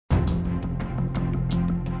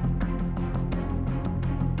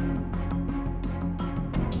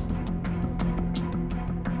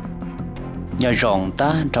nhờ rong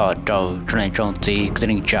ta trò trầu trong này rong gì cái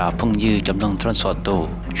đình trà phong như chấm lông trong sọt tù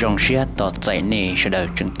rong xé tọt chạy nè sẽ đợi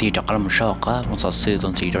chừng ti cho các làm sao cả một số sư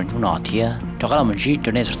tôn gì trong những nọ thia cho các làm gì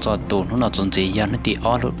cho nên sọt tù những nọ tôn gì giờ nó ti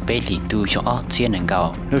ó lúc bé liền tu cho ó xiên nền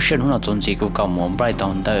gạo lúc xưa những nọ tôn gì cũng cầu muốn bay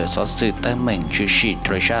tòng tới số sư tới mình chữ sĩ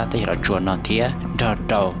rồi ra tới là chùa nọ thia trò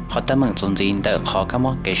trầu họ tới mình tôn gì tới họ các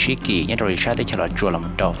món cái sĩ kỳ nhớ rồi ra tới là chùa làm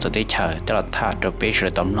trầu tới tới chờ tới là thà rồi bé sẽ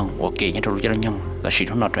tóm lông ok nhớ rồi cho nó nhung là sĩ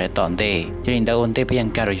những nọ rồi tòn đề cho nên tới ôn tế bây giờ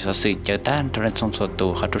cả rồi số sư chờ tan cho nên xong sọt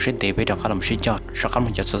tù họ trôi tế bây giờ các làm sĩ cho các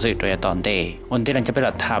làm cho số sư rồi tòn đề ôn tế làจะเป็นห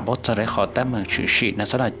ลักฐานบทจะได้ขอแต่เมืองชื่อชีนั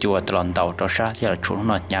สนาจัวตลอดเต่าตัวชาที่เราชุนห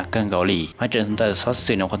นอดยาเกินเกาหลีมาเจอตัวซอส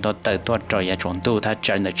สีนคนตัวเต่าตัวจอยยาจงตู้ถ้าใจ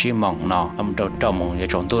ในชีมองนอลำตัวจอมงยา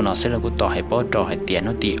จงตู้นอเส้นลูกต่อให้บอจอให้เตียนน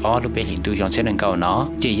ตีอ้อลูกเป็นหินตู้ยองเส้นหนึ่งเก่าเนาะ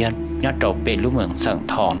จียันยอดจอเป็นลูกเมืองสัง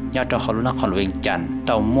ทองยอดจอเขาลูกนักขอลุยจันเ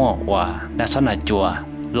ต่ามั่วว่านัสนาจัว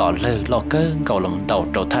หล่อเลยหล่อเกินเก่าลำเต่า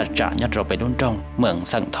โจท่าจ่ายอดเราไปรุ่นจงเมือง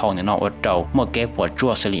สังทองเนี่ยนอวัดเจ้าเมื่อแกปวดจั่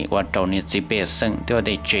วสลีวัดเจ้าเนี่ยจีเปซึ่งตัวเด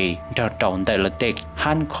จีเราเจ้าแต่ละเด็ก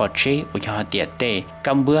ฮันขอชีอุยาเดียเตก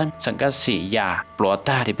ำเบื้อนสังกัดสียาปลวดต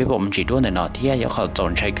าที่ไปผมจีด้วยในนอที่ยังเขาโจ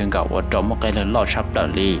นใช้เกินเก่าวัดเจ้าเมื่อแกเลยหล่อชับเด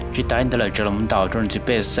ลีจีตายแต่ละเจ้าลำเต่าจนจีเป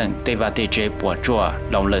ซึ่งเตวาเดจีปวดจั่ว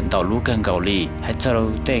ลองเล่นเต่าลูกเกินเกาหลีให้เจ้า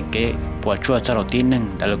เตเกปวดจั่วเจ้าตีหนึ่ง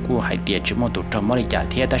แต่ละกู้ให้เตียจิโมตุจอมอริจา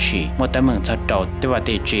เทียตาชีเมื่อแต่เมืองเจ้าเจ้าเตวาเด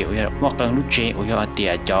จีอุยากังลูกเจอุยาเตี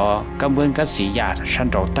ยจอกำเบื้อนกัดสียาชั้น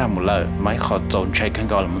เราตามหมดเลยไม่ขอโจนใช้เกิน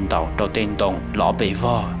เก่าลำเต่าเราเต้นตรงล้อไป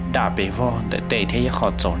ว่าด่าไปว่าแต่เตะที่จะขอ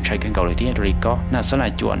โจนใช้เกินเก่าเลยที่ริก็น่าสนใจ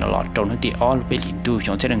จวนหลอดโจนที่อ้อไปหลินดู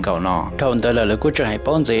ช่องเส้นเก่าเนาะทนแต่ละกูจะให้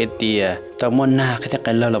ป้อนเจเตียแต่มวนหน้าแค่แต่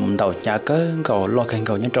กันลำเต่ายาเกินเก่าหลอกเกินเ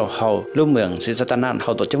ก่ายันโจเขาลูกเมืองศิษย์ตานานเข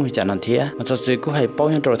าตัวจ้องวิจารณ์เทียมันจะซื้อกูให้ป้อน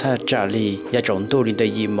ยันโจท่าจารียาโจนตู้ลินเต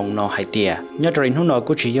ยีมองนอให้เตียยันโจรินหุ่นนอ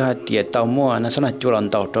กูชี้ยาเตียเต่ามัวน่าสนใจจวน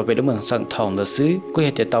เต่าโจไปลูกเมืองสังทองเดือซื้อกูเ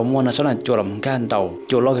ห็นเตียเต่ามัวน่าสนใจจวนลำก้านเต่า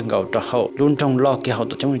จวนหลอกเกินเก่าโจเขาลุ่นจงหลอกเกี่ยวเขา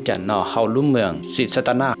ตัวจ้องวิจารณ์นอเขาลูกเมืองศิษย์ต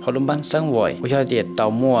านานเขาลุ่มบ้านสังวิชาเดียเต่า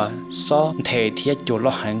มัวซ้อเทเทียจูล้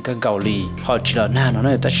อหันกันเกาหลีพอจีละหน้าเนาะเ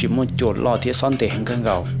นี่ยแต่ชิมจูล้อเทียซ้อนเตะหันกันเ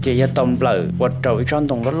ก่าเจียตอมเปล่าวัดเจ้าอีจอน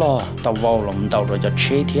ตรงล้อเต่าวอลลมเต่าเราจะเช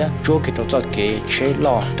เทียจูกิโตจะเกเช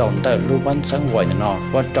ล้อตรงเต่าลูกบ้านสังไว้เนาะ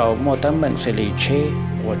วัดเจ้ามัวตั้งเมืองเสรีเช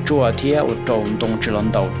วัดจัวเทียวัดเจ้าตรงจีละ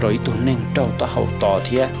เต่าโดยตัวหนึ่งเจ้าต่อเขาต่อเ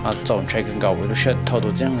ทียอาจงใช้กันเก่าวิเศษเท่าตั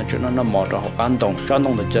วจังจุดนั้นน่ะหมอเราหกอันตรงจอนตร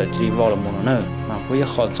งจะเจอจีวอลลมเนาะมาผู้ยา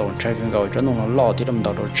ขอจงใช้กันเก่าจอนตรงล้อที่ลมเต่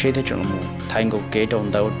าเราเชที่จุดลมไทยกูเกดง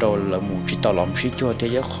เต่าโดนละมูจิตอลอมชิจัวเที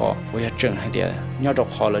ยขอวิยาจึงให้เดียยอด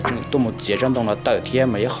ขอละจึงตัวหมดเสียจอนตรงละเต่าเทีย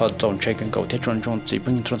ไม่ยาขอจงใช้กันเก่าเทียจนจี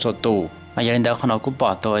บึ้งจนสตูมายันเดาขนมกุปอ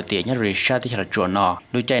ตัวเตียนยริชาที่เราจวนนอ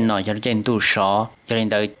ดูใจหน่อยยันใจตู้ซอยัน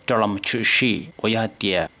เดาจอลมชื่อชีวิยาเ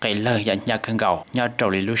ตียไกลเลยยันยาขังเก่ายาจอ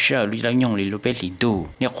ลิลูเชอร์ลุยแล้วยงลิลูเปลินตู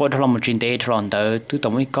เนี่ยโคตรลมจินเตทรอนเตอร์ตู้ตัว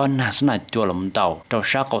ไม่ก้อนหนาสนาจวลมเต่าเรา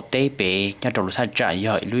ชาเกาเตเปยาจอลุซาจ่าย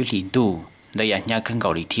ย่อยลุยลินตูเดียยันยาขังเก่า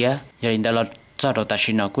ลิเทียยันเดาจะเราตัด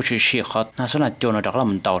สินกูชื่อชีขอน่าสนใจจนเราดักล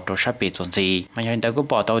ำเต่าตัวชาเปิดจนสีมันยังแต่กู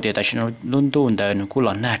ปอเต่าเดียตัดสินลุ่นตู้เดินกูหล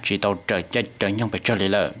อนหน้าจีเต่าเดินยังไปเจอเลย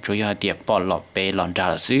ละช่วยหาเดียปอหลอกไปหลอนจ่า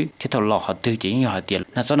ซื้อที่เต่าหลอกเขาตื้อจียังหาเดีย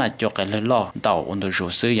น่าสนใจจกันเลยหลอกเต่าอุนดูจู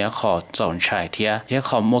ซื้อยาขอจอนชายเทียยาข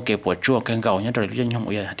อโมเก็บปวดจั่วกันเก่ายังโดยยังยง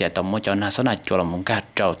อุยเดียเต่าโมจอน่าสนใจจลมงกัด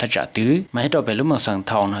เจ้าถ้าจะตื้อไม่ให้เราไปลุ่มเมืองสัง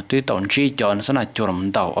ทองนะตื้อตอนจีจอน่าสนใจจลม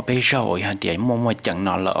เต่าเอาไปเจ้าอุยเดียโมจังน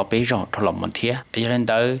อนละเอาไปเจ้าถล่มมันเทียยังเ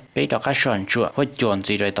ดินไปต่อข้าชวนจั่วเพราะจวน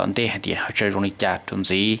จีตอนเตะเดียเขาจะลงในจากทุน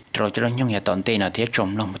สีเราจะลงย่องยาตอนเตะน่ะเทียจม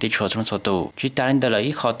ลงมาที่ชัวร์ทุนสตูจิตตาลินเดล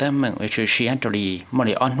อีขอแต่เมืองวิชูชีอันตรีมา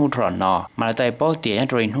ริออนหูทรอนนอมาแต่ป้อเตียอัน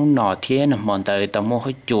ตรีหูนอเทียนมอนเตอตอมโมใ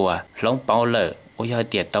ห้จัวหลงเปาเลยโอยา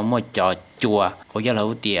เตียตอมโมจอจัวโอยาเรา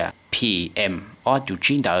เตีย PM อ้ออยู่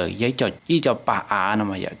จีนเดอยัยจอยี่จอปะอานะ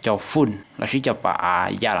มาจอฝุ่นแล้วชิจอปะอา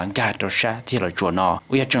ยาหลังกาตัวชาที่เราจัวนอโ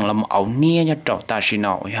อยาจังลำเอาเนี้ยยาจอตาชิน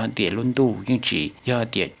อโอยาเตียลุ่นตู้ยังจียา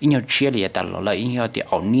เตียยิ่งเชียเลยตลอดเลยยิ่งยาเตียเ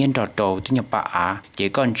อาเนี้ยจอโตที่ยาปะอาเจ้า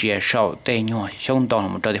ก้อนเจียเศร้าเตยยัวช่องตอน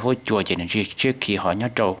มันตัวที่หัวจัวเจนจีเชื่อขี้หอยา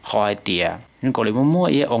โตคอยเตียนั่นก็เลยมั่ว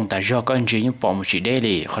เอองแต่ยอก้อนจียังปอมสีได้เล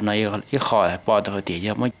ยคนนั้นยังคอยปอตัวเตีย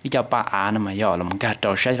ยังไม่ยี่จอปะอานะมายอลำกาตั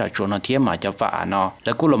วใช้เราจัวนอเทียมาจอปะอานอแ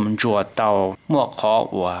ล้วกูลมจัวเตามั่วขอ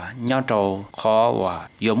ว่าย่อโตขอว่า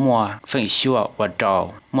โยมัวเฟิงชัวว่าโต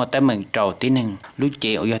มัวแต่เมืองโตที่หนึ่งลูกเจ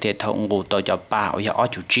ออยาเททงกูตัวจะป่าอยาอ้อ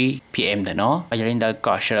จุจี PM แต่เนาะไปยันได้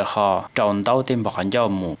ก่อเสือคอจอนเต้าเต็มบอกขันย่อ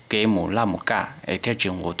หมูเกหมูล่าหมูกะไอเทจิ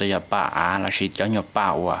งกูตัวจะป่าอาลาชิจะหยาป่า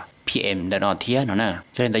ว่า PM แต่เนาะเทียเนาะนะ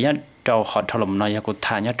ยันแต่ยันเจ้าขอถล่มนายกุธ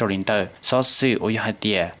าญาโจลินเตอร์ซอสซี่โอยาเ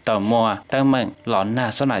ตียต่อมัวตั้งเมืองหลอนหน้า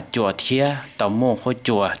สนาจัวเทียต่อมัวหัว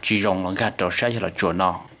จัวจีรงหลังกาตัวใช้หลอจัวน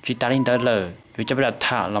อจิตาลินเตอร์เลย อยู่จะประ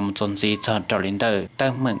ท่าลำจนสีจะจอลินเดอร์ตั้ง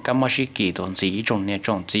เหมือนกับมอชิกิตนสีตรงเนี่ยต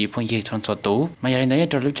รงสีพุ่งยืดทนสตูมาอย่างนี้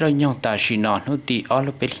จะรู้จะยองตาชินอนนุตีออล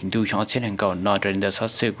เป็นหินดูช่องเช่นก่อนนอนจลินเดอร์สัต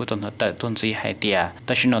ว์สื่อกุตนเตอร์ต้นสีไฮเดียแ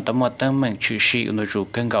ต่ชินอนตั้งหมดตั้งเหมือนชื่อชีอุณรู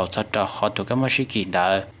กันเก่าจะจะขอตัวกับมอชิกิเดอ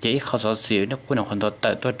ร์ยี่เขาสัตว์สื่อนักผู้นำคนตัวเตอ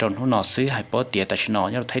ร์ตัวจนหุ่นนอซื้อไฮโปเตียแต่ชินอน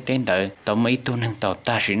ยังไทยเต้นเดอร์ต่อมาอีตัวหนึ่งต่อต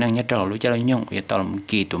าชินังเนี่ยจะรู้จะยองอย่าต่อลำ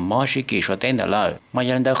กีตัวมอชิกิชัวเต้นเดอร์มาอ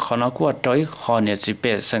ย่างนี้ขอนักกู้จอยขอเนี่ยสิเ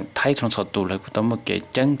ป็นสังไทยทนสตูเลยกุตมเก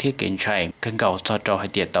จังที่เก่งชัยกันเก่าจะจะให้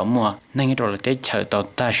เตียต่อมัวนั่งยังเราเตะเฉยต่อ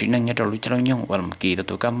ตาชินังยังเรารู้จะยองว่าลำกี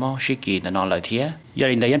ตัวกับมอชิกิแต่นอนเลยเทียอย่า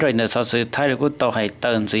ลินเดียนเลยเนี่ยสัตว์ไทยเลยกูต่อให้เ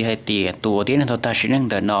ติมสีให้เตียตัวที่นั่นตัวตาชินัง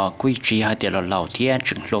แต่นอกุยจีให้เตียเหล่าเทีย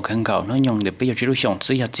จึงโลกันเก่าน้อยยองเดี๋ยวไปอยู่ที่รู้ช่อง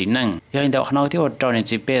ซื้อหาจีนังอย่าลินเดียขณะที่ว่าจอเนี่ย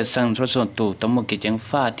สิเป็นสังส่วนตัวตัวมุกจัง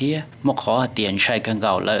ฟ้าเทียมขอให้เตียนใช้กันเก่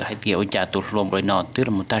าเลยให้เตียอุจจาตัวรวมบริโนตัวล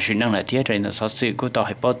ะมุตาชินังเลยเทียเลยเนี่ยสัตว์กูต่อใ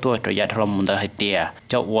ห้ป้อตัวตัวยาทรมุนเดให้เตีย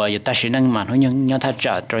เจ้าวัวอยู่ตาชินังมันน้อยยังถ้า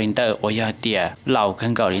จัดลินเดอวัวยาเตียเหล่ากั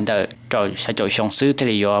นเก่าลินเดอจอยใช้จอยช่องซื้อ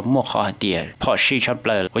ที่ยอมขอให้เตียพอชีชัดเป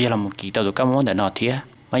ล่าวัยละมุกีตัวกับมันเดนอเทีย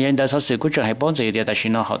มายันเดอร์สื่อกูจะให้ป้อนใจเดียแต่ชิ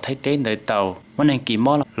นอเขาไทยเต้นเดอเตาวันนึงกี่ม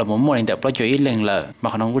อเราหมุนเดอร์ปล่อยอีเล่งเลยมา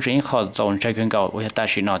ขนมกูจะให้ขอจงใจกันเก่าวิตา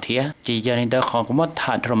ชินอเทียจียันเดอร์ของกูมัดถ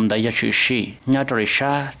าดรมได้ยาชื่อชีญาตริช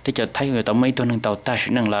าที่จะไทยอยู่ต่อไม่ตัวหนึ่งเตาตาชิ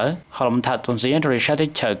นังเลยขอลำถาดจนสีญาตริชาที่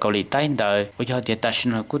เชิญเกาหลีใต้เดอร์วิตาเดียตาชิ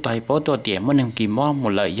นอกูต่อให้ป้อนตัวเดียวันนึงกี่มอหม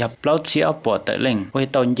ดเลยยับเล่าเสียปวดเตเล่งวิ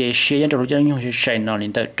ตาเยชีญาตริชายุ่งใช้นอน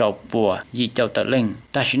เดอร์จบปัวยี่เจ้าเตเล่ง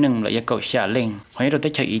ตาชินังเลยยักเกาเสียเล่งของเราได้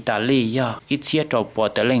ใช้อิตาลีย่ออิเสียจบปัว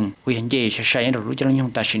เตเล่งวิญญาใช้เรารู้จะยุ่ง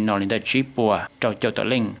ตาชินนอนเดอร์จีปัวเจ้าเต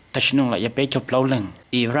เล่งตาชินงเลยยับไปจบเล่าเล่ง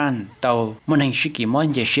อิหร่านเตามันให้ชิกิมอน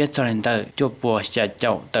เยเชียจอร์เดอร์จบปัวจะเจ้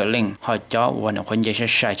าเตเล่งหอจ้าวันคนเยใ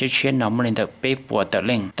ช้เชียนอมันเดอร์เปปัวเตเ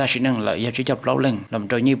ล่งตาชินงเลยยับจีจบเล่าเล่งลำโ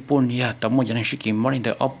ดยญี่ปุ่นย่อต่อมันจะให้ชิกิมอนเด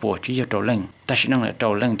อร์อปัวจีจะเตเล่งตาชินงเลยเต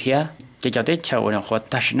เล่งเทียจะจะได้เช่าวันคน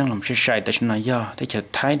ตาชินงลำใช้ตาชินย่อได้เช่า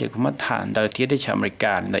ไทยเด็กมาฐานเดอร์เทียได้เช่าอเมริก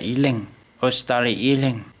าเดอร์อีเล่งออสเตรเลียอีเ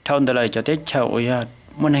ล่งเท่าเดิมเลยจะได้เช่าย่อ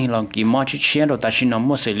มันให้ลองกี่มอชิเชียนเราตาชิน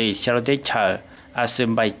มุสลิมเช่าได้เช่าอาเซอ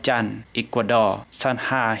ร์ไบจานอิกัวดอร์ซานฮ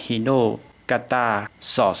าฮิโนกาตาร์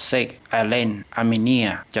ซอเซกไอร์แลนด์อาร์เมเนีย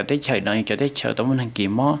จะได้เช่าหน่อยจะได้เช่าตัวมันให้กี่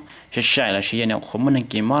มอใช่แล้วใช่ยังคนมันให้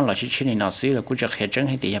กี่มอเราชิเชียนในนอซีแล้วกูจะเขียนจัง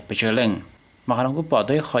ให้ตีไปเจอเรื่องมาขณะกูบอก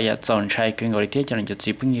ด้วยขออยากสอนใช้กันกริเทียจะนั่งจะ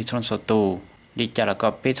จีบยิ่งทรสตูดีใจแล้วก็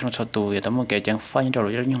เปิดทรสตูอย่าต้องมาเกี่ยจังฟ้ายังเรา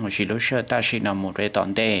จะยังหัวชิโลเชอร์ตาชินามุเรตอน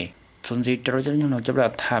เดส่วนที่เราจะยังเราจะแบ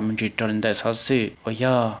บทำมันจะตอนเดสอสื่อว่า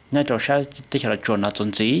ย่อในตัวชาติที่เราจวนน่าสน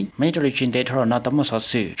ใจไม่ตัวจินเดทเราน่าต้องมาสอ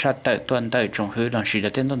สื่อชาติตัวเดจงหื้อหลังสีเด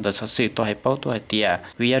เต้นต้นเดสอสื่อตัวให้เป้าตัวเตีย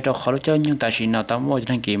วิญญาณเราเขาจะยังแต่ชินน่าต้องมาจะ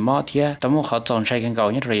ทั้งกี่มอเทียต้องมาเขาจงใช้กันเก่า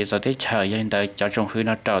เนี่ยเราจะได้เฉยยังเดจะจงหื้อ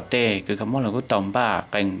น่าต่อเตคือคำว่าเราก็ต่อมบ้า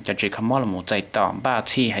เป็นจะจีคำว่าเราหมู่ใจต่อมบ้า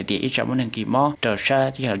ที่ให้ดีอีกจะมันทั้งกี่มอตัวชาติ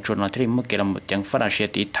ที่เราจวนเราที่เมื่อกี้เราหมดยังฝรั่งเศส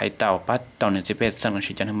ติไทยเต่าปัดตอนนี้จะเป็นสัง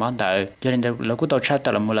สีจันทร์มอเดยังเดเราก็ตัวชาติแต่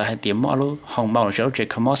ละมือเราให้เตรียมมอรู้ห้องเราจะรู้จัก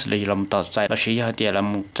คำว่าสิ่งลำต่อใจเราใช้ยาเดียล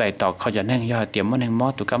ำใจต่อเขาจะนั่งยาเดียมันนั่งมอ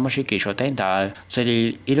ตุกาไม่ใช่กี่ชั่วโมงได้สิ่ง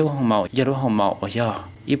อีลูกห้องเมายาลูกห้องเมาว่ายา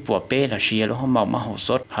อีปัวเป้เราใช้ยาลูกห้องเมามาหัวส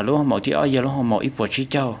ดหาลูกห้องเมาที่อ้อยยาลูกห้องเมาอีปัวชี้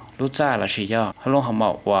เจ้าลูกจ้าเราใช้ยาหาลูกห้องเมา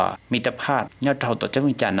ว่ามีแต่พลาดยอดเท่าต่อจะ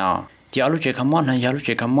มีจานอที่เอารู้จักคำว่านะยารู้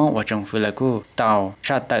จักคำว่าว่าจงฟื้นแล้วกูเต่าช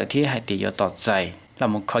าติที่ให้ตียาต่อใจเรา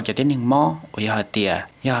หมดเขาจะได้หนึ่งหม้อยาเตีย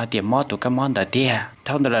หม้อตุกามันแต่เดียเ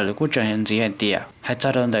ท่านั้นแหละกูจะเห็นสิเดียให้จะ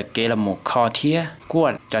โดนแต่เกลหมดคอเทียกว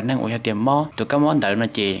ดจะนั่งอยาเตียหม้อตุกามันแต่นั่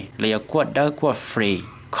นเจเลยกวดได้กวดฟรี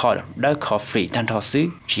ขอได้ขอฟรีทันทอซื้อ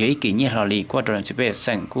เฉียกี่เนี่ยเราลีกวดโดนจะเป็นแส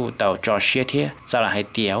งกูเต่าจอเชียเทียจะละให้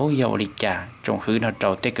เตียวยาวลิจ่าจงหื้อเราเต่า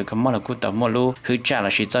เตะกับคำว่าเรากูเต่ามัวรู้หื้อจ่าละ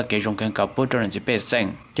ชิจะเกจงกันกับปุ๊ดโดนจะเป็นแสง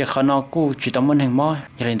จะขอนอกูจิตมันแห่งหม้อ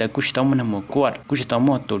ยังไงแต่กูจิตมันแห่งหมู่กวดกูจิต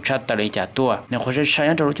มันตัวชาติตะเลยจ่าตัวในคนจะใช้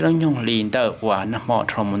เราจะต้องยงลีนเตอว่าน้ำหม้อ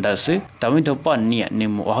ทรมมันเตอซื้อแต่ไม่ตัวป้อนเนี่ยใน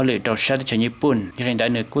หมู่เขาเลยเราใช้ที่ญี่ปุ่นยังไงแต่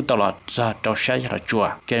เนื้อกูตลอดจะเราใช้เราจั่ว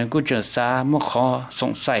เกี่ยวกับกูเจอซาเมื่อขอส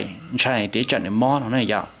งสัยใช่เดี๋ยวจัดในหม้อนั่น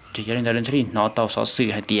ยาวจะยังได้เรื่องที่นอเตาซอสื่อ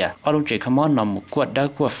ให้เดียเอาลูกเจคำว่านอหมูกวดได้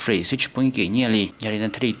กวดฟรีซึ่งปุ่นกี่เนี่ยเลยยังได้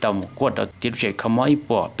ที่เตาหมูกวดเราติดเจคำว่าอี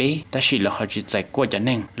ปัวเป้แต่สิเราเขาจะใจกวดจะ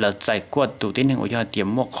นึ่งเราใจกวดตัวที่หนึ่งอุยาเตรียม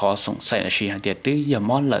หมวกขอสงสัยนะสิให้เดียตื้อยา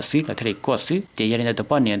มอนเราซื้อเราที่กวดซื้อจะยังได้ตัว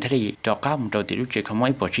ป้อนเนี่ยที่จอก้ามเราติดลูกเจคำว่า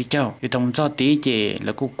อีปัวชี้เจ้าอยู่ตรงจอตีเจแ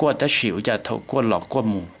ล้วกูกวดแต่สิอุยาเท่ากวดหลอกกวด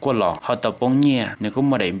หมูกวดหลอกเขาตัวปงเนี่ยเนี่ยกู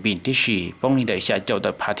มาได้บินที่สิปงนี่ได้ชาเจ้าตั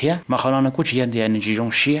วพาเทียมาเขาลองนะกูชี้ยันเดียนจีจง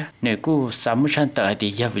เชียเนี่ยกูสามชั้นต่อให้เดี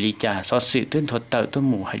ยวิ lý cha so sự tuyên thuật tự tôi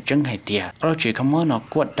mù hay trứng hay tiệt đó chỉ không món nó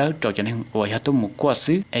quật đó trò cho nên ủa tôi mù quật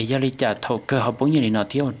xứ ấy gia lý cha thầu cơ họ bốn như nó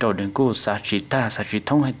thiếu trò đừng cô sa chỉ ta sa chỉ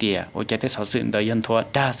thông hay tiệt ủa cha tới so sự đời dân thuật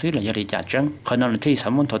đa xứ là gia lý cha trứng còn nó là thi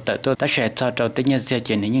sản môn thuật tự tôi ta sẽ cho trò tới nhân gia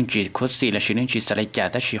trên những chỉ khuất xì là sự những chỉ sa lý cha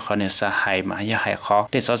ta chỉ khó nên sa hay mà gia hay khó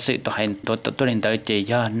để so sự tôi hay tôi lên tới chỉ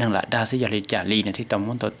do năng là đa xứ gia lý cha li này thì tầm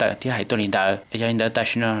môn thuật tự thì hay tôi lên tới gia lên tới ta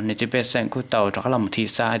sẽ nó nên chỉ biết xem của tàu cho các làm thi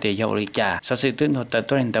sa để gia lý cha so sự tuyên thuật tự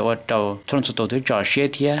tôi lên tới tàu thôn số tôi trò xe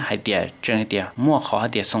thì hay tiệt trứng hay tiệt mua khó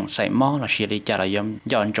tiệt sống sai mò là gia lý cha là yếm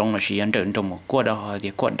dọn trong là sự ăn trộn trong một qua đó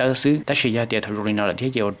tiệt quật đỡ xứ ta sẽ gia tiệt thầu nó là thiết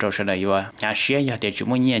nhiều trò sẽ đầy vào nhà xe gia tiệt chỉ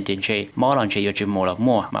muốn nhiên tiền chơi mò làm chơi chỉ mua là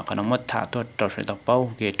mua mà còn nó mất thả tôi trò sẽ đọc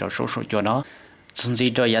bao cái trò số cho nó xong gì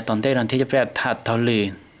rồi gia toàn tê làm thiết phải thả thầu lì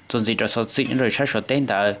xong gì rồi sau sự rồi sát số tên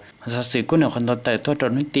ta sau sự của nó còn tôi tôi trò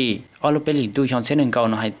nói tì ở lúc bên lì tu chọn sẽ nên cầu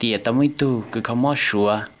nó hay tiệt tao mới tu cứ không mót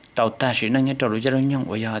sủa tàu ta sẽ nâng cái trò đối với nhau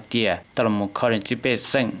ở nhà tiệt tao là một kho đến chỉ biết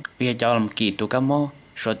sinh bây giờ cho làm kỳ tu cái mò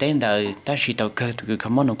số tên đời ta chỉ tàu cơ cứ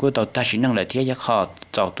không mót nó của tàu ta chỉ nâng lại thiết giác họ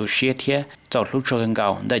tàu tu xe thiết tàu lúc cho gần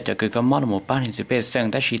cầu đây cho cứ không mót là một ba đến chỉ biết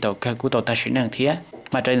sinh ta chỉ tàu cơ của tàu ta chỉ nâng thiết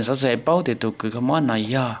mà trên số sẽ báo thì tu cứ không mót này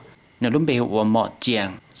do nếu lúc bị của mọi chuyện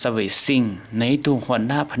sao vậy sinh nấy tu hoàn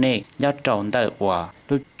đáp này do tròn đời của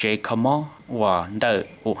lúc chế không mót và đời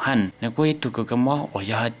của hành nếu quý tu cứ không mót và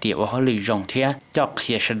do hai tiệm và họ lì rồng thiết chọc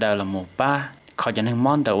hiện sẽ đời là một ba khỏi cho nên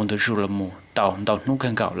món tàu ôn tự là một tàu nút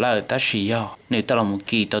gần cầu là ta chỉ do nếu ta là một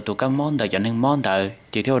kỳ tàu tu các món tàu cho nên món tàu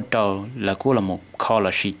chỉ theo tàu là cũng là một kho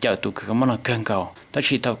là chỉ chợ tu các món là gần cầu ta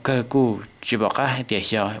chỉ tàu cơ cu chỉ bảo các hai tiệm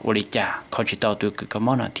giờ ô đi trả khỏi chỉ tàu tu các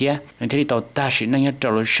món là thiết nên thế thì tàu ta chỉ năng nhất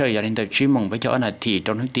tàu sơi giờ nên tàu chỉ mong với cho anh là thì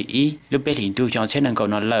trong nước tỷ ý lúc bé thì tu chọn sẽ năng cầu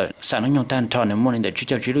nó lợi sản nó nhung tan tròn nếu muốn nên để chỉ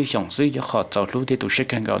cho chỉ lưu sống xứ cho họ tàu lúc thì tu sẽ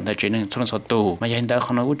gần cầu ta chỉ năng trong số tù mà hiện tại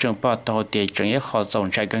không nói trường bao tàu tiền trường nhất họ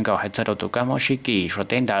dòng chạy gần cầu hay cho tàu tu các món sĩ kỳ rồi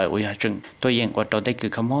tên đời ui trường tôi hiện qua tàu đây cứ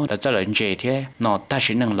các món đã cho lợn dễ thế nó ta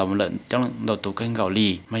chỉ năng lòng lợn trong đầu tu gần cầu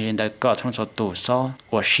lì mà hiện tại có trong số tù so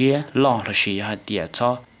và xía lo là xía hai tiệt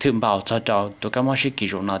so thường bảo cho cháu tụi các món sĩ kỳ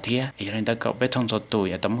rồi nó thế hiện tại cậu biết thông số tù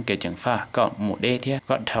và tấm cái chẳng pha có một đế thế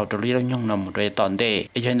có theo tụi lý nhung là một đế toàn đề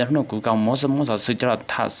hiện tại nó cũng còn mỗi sự cho là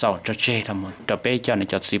thả sầu cho chê là một đợt bé cho này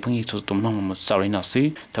cho sĩ phương nghi tụi nó một sầu lên nó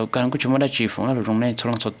xí thầu cần của chúng ta chỉ phóng là rồng nên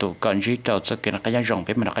trong số tù còn chỉ trâu cho cái là cái giá rồng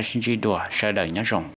bé mà là cái sinh chi đùa sai đời nhá rồng